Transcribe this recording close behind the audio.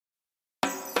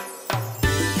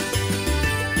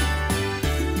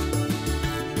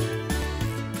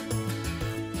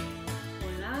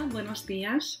buenos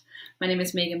días. My name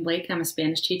is Meghan Blake. I'm a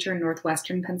Spanish teacher in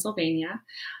Northwestern Pennsylvania.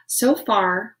 So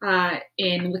far,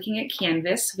 in looking at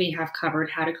Canvas, we have covered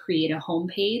how to create a home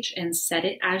page and set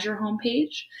it as your home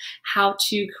page, how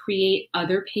to create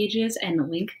other pages and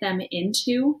link them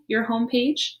into your home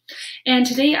page. And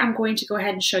today I'm going to go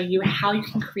ahead and show you how you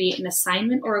can create an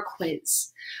assignment or a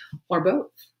quiz, or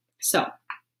both. So,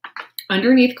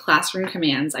 underneath classroom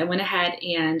commands, I went ahead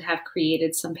and have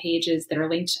created some pages that are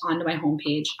linked onto my home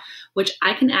page, which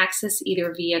I can access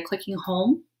either via clicking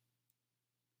home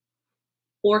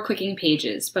or clicking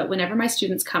pages. But whenever my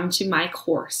students come to my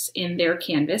course in their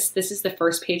Canvas, this is the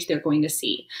first page they're going to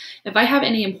see. If I have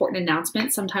any important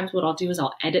announcements, sometimes what I'll do is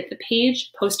I'll edit the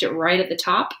page, post it right at the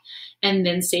top, and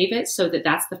then save it so that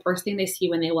that's the first thing they see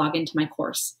when they log into my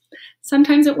course.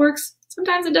 Sometimes it works,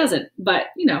 sometimes it doesn't, but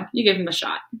you give them a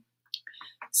shot.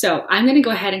 So I'm going to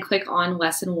go ahead and click on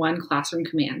Lesson 1, Classroom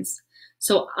Commands.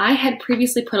 So I had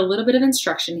previously put a little bit of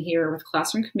instruction here with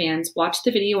Classroom Commands. Watch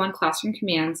the video on Classroom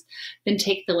Commands, then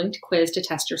take the linked quiz to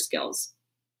test your skills.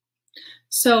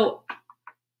 So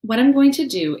what I'm going to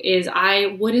do is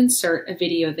I would insert a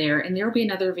video there, and there will be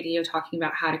another video talking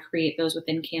about how to create those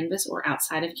within Canvas or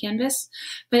outside of Canvas.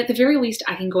 But at the very least,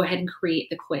 I can go ahead and create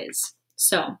the quiz.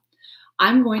 So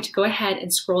I'm going to go ahead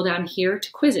and scroll down here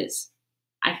to quizzes.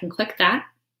 I can click that.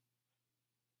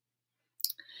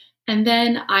 And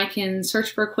then I can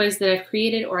search for a quiz that I've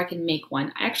created, or I can make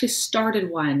one. I actually started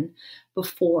one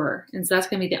before, and so that's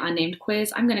going to be the unnamed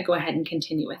quiz. I'm going to go ahead and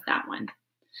continue with that one.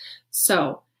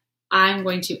 So I'm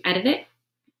going to edit it,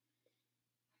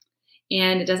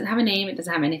 and it doesn't have a name. It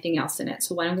doesn't have anything else in it.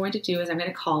 So what I'm going to do is I'm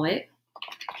going to call it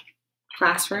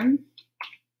Classroom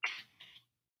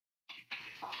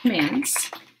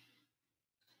Commands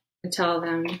and tell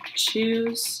them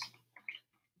choose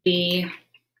the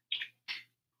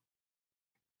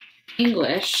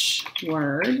English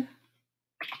word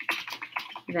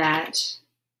that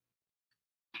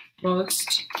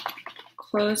most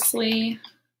closely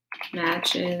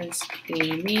matches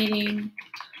the meaning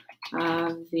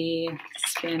of the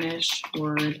Spanish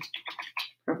word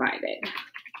provided.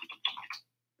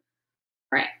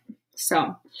 All right,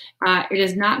 so it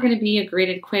is not going to be a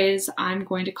graded quiz. I'm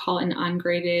going to call it an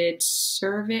ungraded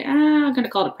survey. I'm going to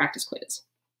call it a practice quiz.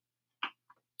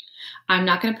 I'm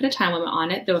not going to put a time limit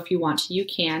on it, though if you want to, you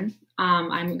can.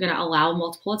 I'm going to allow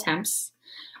multiple attempts.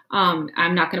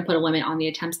 I'm not going to put a limit on the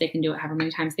attempts. They can do it however many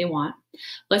times they want.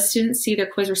 Let students see their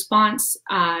quiz response.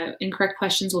 Incorrect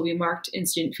questions will be marked in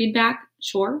student feedback,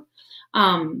 sure.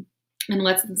 And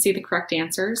let them see the correct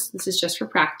answers. This is just for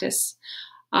practice.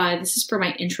 This is for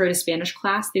my Intro to Spanish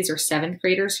class. These are 7th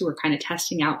graders who are kind of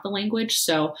testing out the language.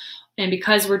 And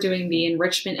because we're doing the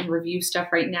enrichment and review stuff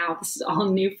right now, this is all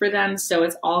new for them. So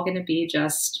it's all going to be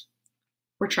just,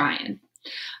 we're trying.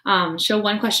 Show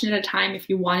one question at a time. If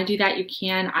you want to do that, you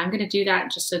can. I'm going to do that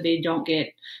just so they don't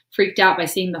get freaked out by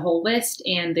seeing the whole list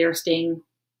and they're staying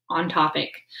on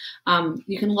topic.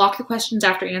 You can lock the questions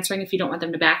after answering if you don't want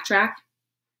them to backtrack.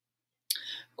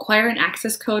 Require an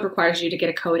access code requires you to get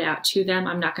a code out to them.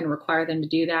 I'm not going to require them to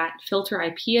do that. Filter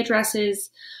IP addresses.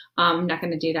 I'm not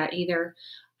going to do that either.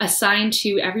 Assign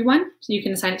to everyone. So you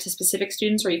can assign it to specific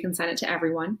students or you can assign it to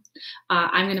everyone.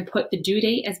 I'm going to put the due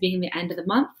date as being the end of the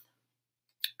month.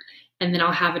 And then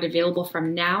I'll have it available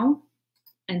from now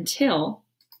until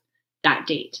that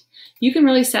date. You can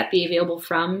really set the available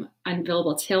from,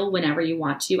 available till whenever you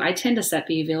want to. I tend to set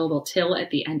the available till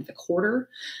at the end of the quarter.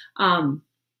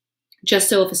 Just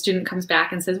so if a student comes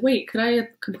back and says, wait, could I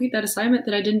complete that assignment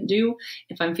that I didn't do?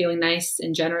 If I'm feeling nice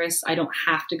and generous, I don't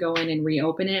have to go in and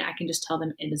reopen it. I can just tell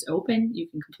them it is open. You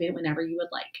can complete it whenever you would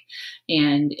like.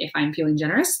 And if I'm feeling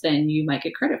generous, then you might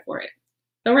get credit for it.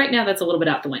 But right now, that's a little bit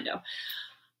out the window.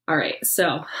 All right,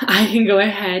 so I can go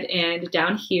ahead and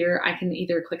down here, I can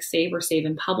either click save or save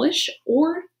and publish,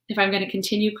 or if I'm going to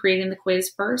continue creating the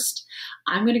quiz first,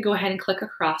 I'm going to go ahead and click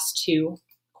across to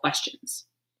questions.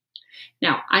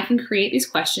 Now, I can create these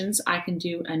questions. I can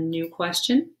do a new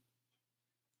question.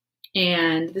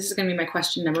 And this is going to be my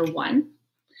question number 1.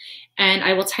 And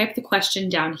I will type the question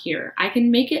down here. I can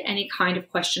make it any kind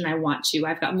of question I want to.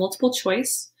 I've got multiple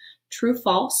choice, true,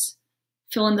 false,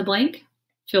 fill in the blank,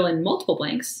 fill in multiple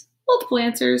blanks, multiple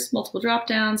answers, multiple drop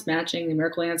downs, matching,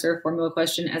 numerical answer, formula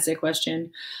question, essay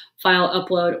question, file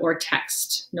upload, or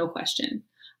text, no question.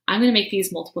 I'm going to make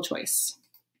these multiple choice.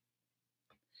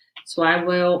 So I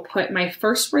will put my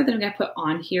first word that I'm going to put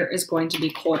on here is going to be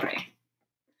corre.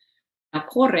 Now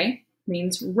corre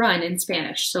means run in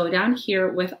Spanish. So down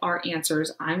here with our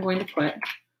answers, I'm going to put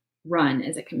run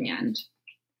as a command.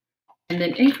 And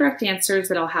then incorrect answers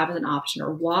that I'll have as an option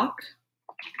are walk,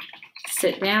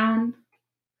 sit down,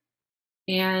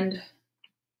 and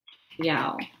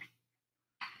yell.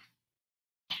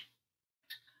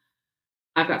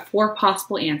 I've got 4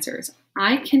 possible answers.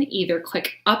 I can either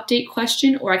click update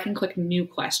question or I can click new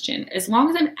question. As long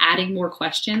as I'm adding more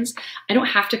questions, I don't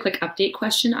have to click update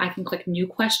question. I can click new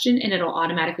question and it'll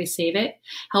automatically save it.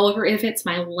 However, if it's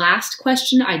my last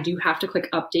question, I do have to click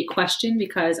update question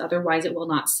because otherwise it will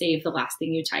not save the last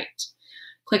thing you typed.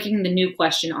 Clicking the new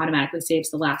question automatically saves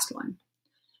the last one.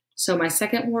 So my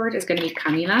second word is going to be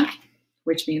camina,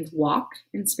 which means walk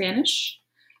in Spanish.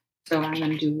 So I'm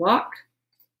going to do walk.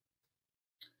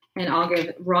 And I'll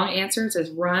give wrong answers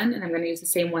as run, and I'm going to use the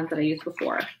same ones that I used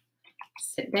before.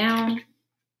 Sit down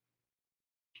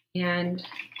and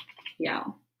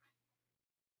yell.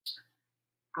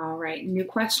 All right, new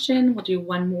question. We'll do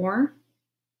one more.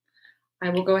 I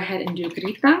will go ahead and do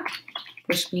grita,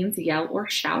 which means yell or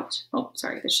shout. Oh,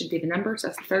 sorry, this should be the number, so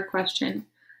that's the third question.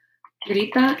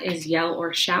 Grita is yell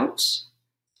or shout. So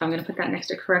I'm going to put that next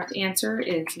to correct answer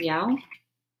is yell.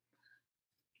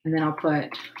 And then I'll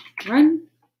put run,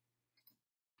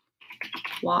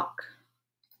 walk,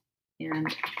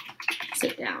 and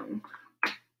sit down.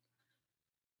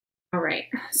 All right,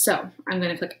 so I'm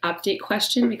going to click update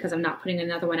question because I'm not putting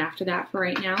another one after that for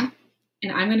right now.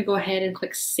 And I'm going to go ahead and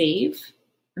click save.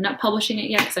 I'm not publishing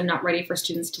it yet because I'm not ready for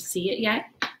students to see it yet.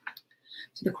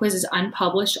 So the quiz is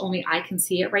unpublished, only I can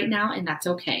see it right now, and that's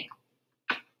okay.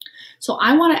 So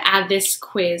I want to add this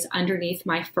quiz underneath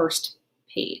my first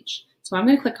page. So I'm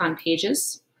going to click on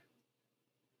pages.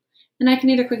 And I can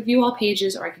either click view all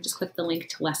pages or I can just click the link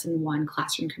to lesson 1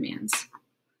 classroom commands.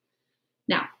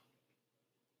 Now,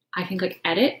 I can click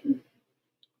edit.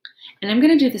 And I'm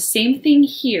going to do the same thing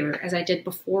here as I did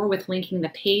before with linking the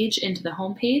page into the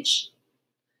home page.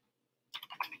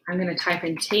 I'm going to type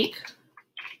in take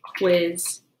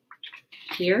quiz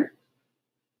here.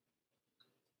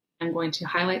 I'm going to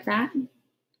highlight that,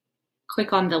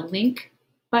 click on the link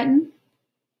button,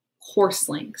 course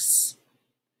links.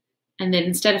 And then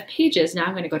instead of pages, now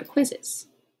I'm going to go to quizzes.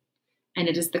 And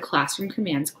it is the classroom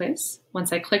commands quiz.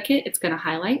 Once I click it, it's going to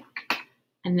highlight.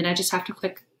 And then I just have to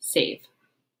click save.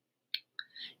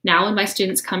 Now when my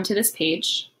students come to this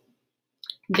page,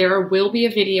 there will be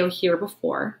a video here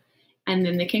before, and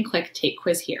then they can click take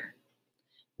quiz here.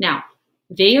 Now,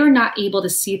 they are not able to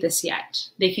see this yet.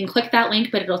 They can click that link,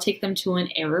 but it'll take them to an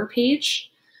error page.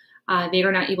 They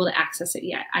are not able to access it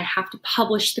yet. I have to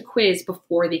publish the quiz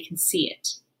before they can see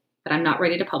it, but I'm not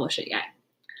ready to publish it yet.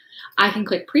 I can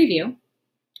click preview,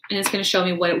 and it's going to show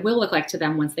me what it will look like to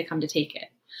them once they come to take it.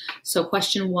 So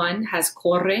question 1 has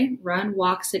corre, run,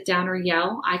 walk, sit down, or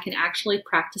yell. I can actually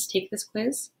practice take this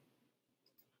quiz.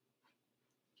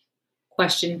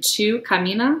 Question 2,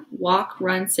 camina, walk,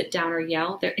 run, sit down, or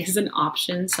yell. There is an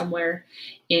option somewhere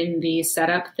in the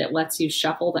setup that lets you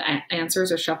shuffle the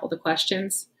answers or shuffle the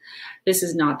questions. This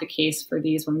is not the case for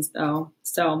these ones though.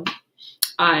 So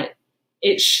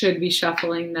it should be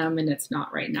shuffling them, and it's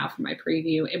not right now for my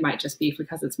preview. It might just be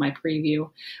because it's my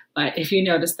preview. But if you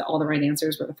notice that all the right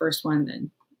answers were the first one, then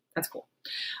that's cool.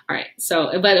 All right, so,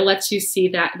 but it lets you see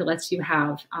that. It lets you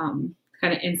have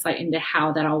kind of insight into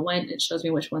how that all went. It shows me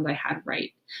which ones I had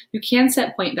right. You can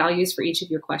set point values for each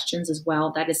of your questions as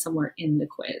well. That is somewhere in the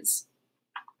quiz.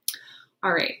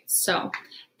 All right, so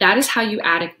that is how you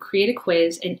create a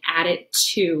quiz and add it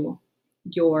to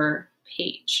your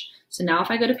page. So now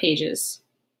if I go to pages,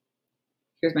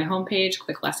 here's my home page,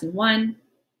 click lesson 1.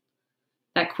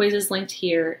 That quiz is linked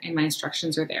here and my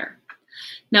instructions are there.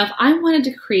 Now, if I wanted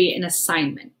to create an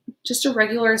assignment, just a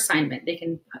regular assignment, they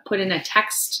can put in a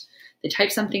text, they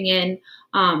type something in.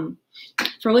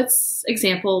 For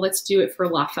example, let's do it for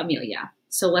La Familia.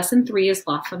 So lesson 3 is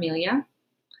La Familia.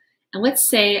 And let's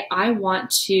say I want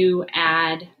to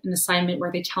add an assignment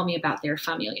where they tell me about their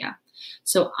familia.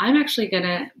 So I'm actually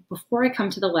gonna, before I come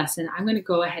to the lesson, I'm gonna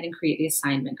go ahead and create the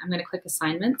assignment. I'm gonna click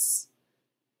assignments,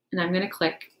 and I'm gonna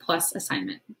click plus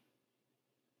assignment.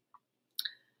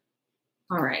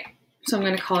 All right, so I'm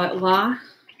gonna call it La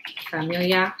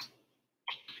Familia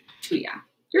Tuya,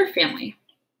 your family.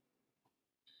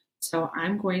 So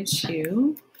I'm going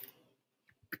to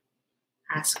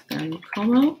ask them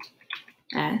como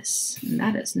es, and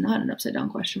that is not an upside down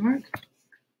question mark.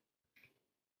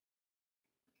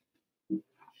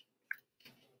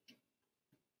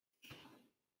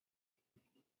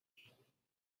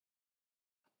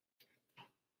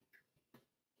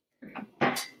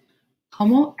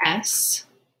 ¿Cómo es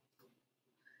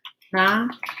la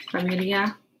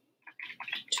familia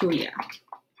tuya?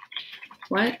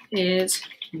 What is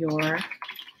your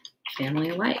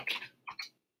family like?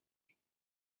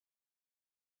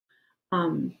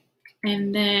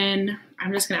 And then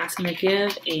I'm just going to ask them to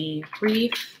give a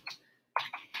brief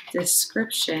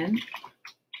description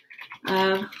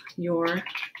of your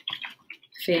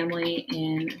family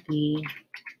in the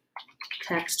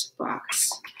text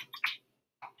box.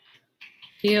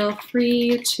 Feel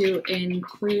free to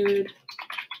include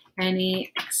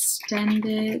any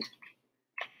extended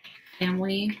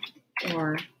family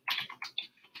or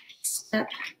step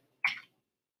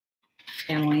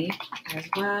family, as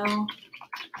well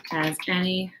as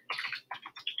any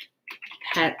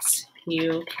pets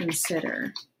you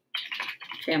consider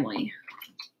family.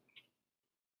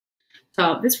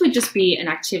 So this would just be an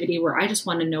activity where I just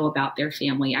want to know about their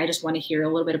family. I just want to hear a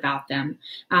little bit about them.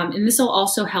 And this will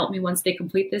also help me once they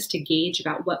complete this to gauge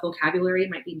about what vocabulary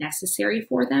might be necessary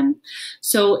for them.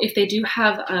 So if they do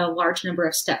have a large number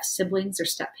of step siblings or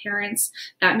step parents,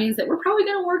 that means that we're probably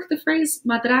going to work the phrase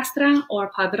madrastra or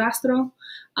padrastro.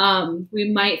 We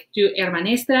might do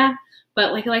hermanestra,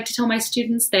 but like I like to tell my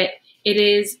students that it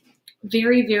is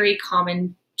very, very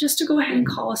common just to go ahead and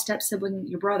call a step sibling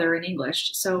your brother in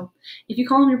English. So if you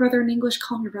call him your brother in English,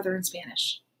 call him your brother in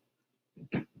Spanish.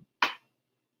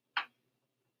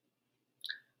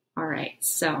 All right,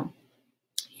 so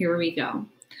here we go.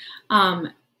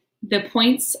 The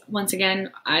points, once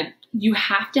again, you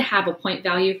have to have a point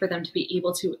value for them to be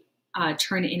able to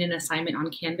turn in an assignment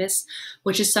on Canvas,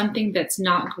 which is something that's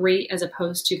not great as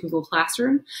opposed to Google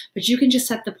Classroom, but you can just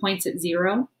set the points at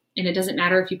 0. And it doesn't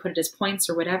matter if you put it as points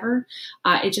or whatever.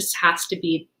 It just has to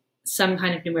be some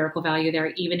kind of numerical value there,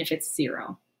 even if it's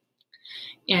 0.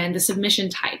 And the submission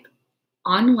type.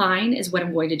 Online is what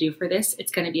I'm going to do for this.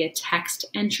 It's going to be a text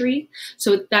entry.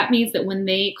 So that means that when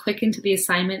they click into the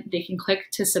assignment, they can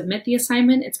click to submit the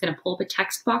assignment. It's going to pull up a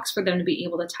text box for them to be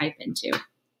able to type into.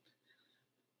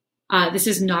 This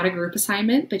is not a group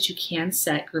assignment, but you can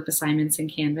set group assignments in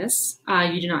Canvas.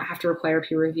 You do not have to require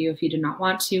peer review if you do not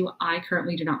want to. I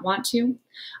currently do not want to.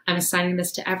 I'm assigning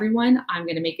this to everyone. I'm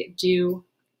going to make it due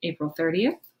April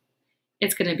 30th.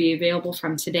 It's going to be available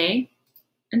from today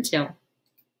until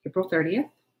April 30th.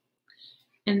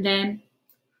 And then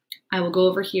I will go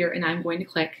over here and I'm going to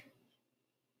click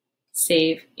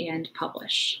Save and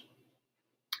Publish.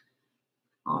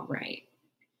 All right.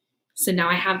 So now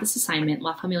I have this assignment,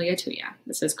 La Familia Tuya.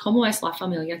 This says, ¿Cómo es la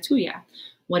familia tuya?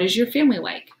 What is your family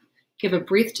like? Give a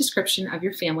brief description of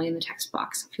your family in the text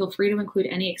box. Feel free to include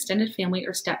any extended family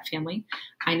or step family.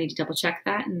 I need to double check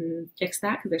that and fix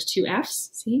that because there's 2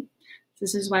 Fs, see?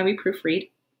 This is why we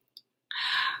proofread.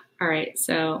 All right,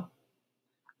 so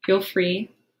feel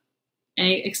free,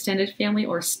 any extended family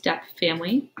or step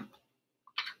family,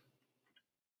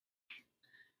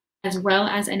 as well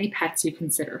as any pets you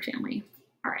consider family.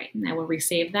 All right, and I will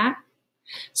resave that.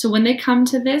 So when they come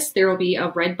to this, there will be a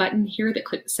red button here that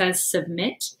says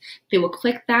submit. They will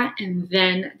click that and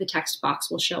then the text box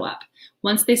will show up.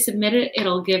 Once they submit it,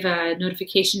 it'll give a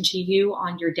notification to you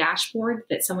on your dashboard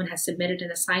that someone has submitted an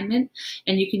assignment,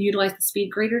 and you can utilize the speed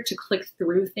grader to click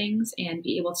through things and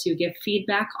be able to give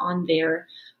feedback on their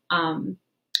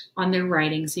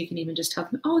writing. So you can even just tell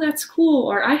them, oh, that's cool,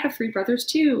 or I have 3 brothers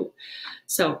too.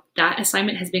 So that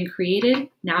assignment has been created.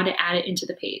 Now to add it into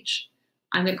the page.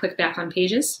 I'm going to click back on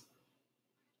pages.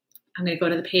 I'm going to go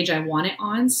to the page I want it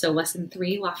on. So lesson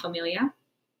 3, La Familia.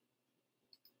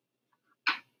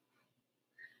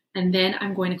 And then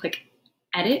I'm going to click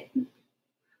edit.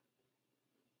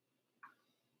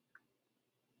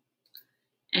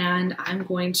 And I'm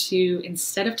going to,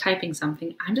 instead of typing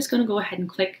something, I'm just going to go ahead and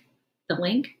click the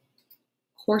link,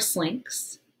 course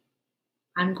links.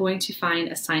 I'm going to find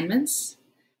assignments.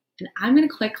 And I'm going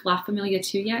to click La Familia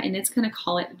Tuya, and it's going to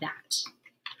call it that.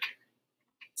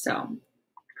 So,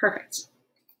 perfect. So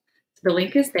the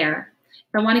link is there.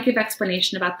 If I want to give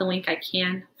explanation about the link, I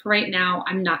can. For right now,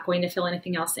 I'm not going to fill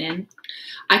anything else in.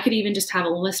 I could even just have a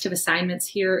list of assignments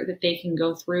here that they can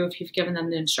go through if you've given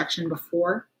them the instruction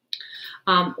before.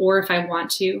 Or if I want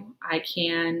to, I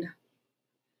can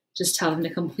just tell them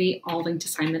to complete all linked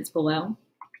assignments below.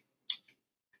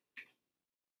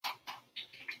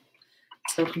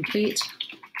 So complete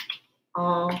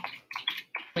all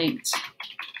linked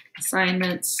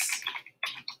assignments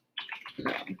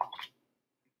below.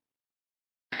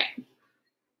 Okay.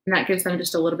 And that gives them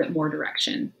just a little bit more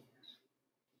direction.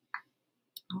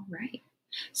 All right.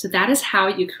 So that is how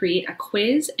you create a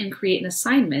quiz and create an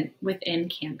assignment within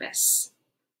Canvas.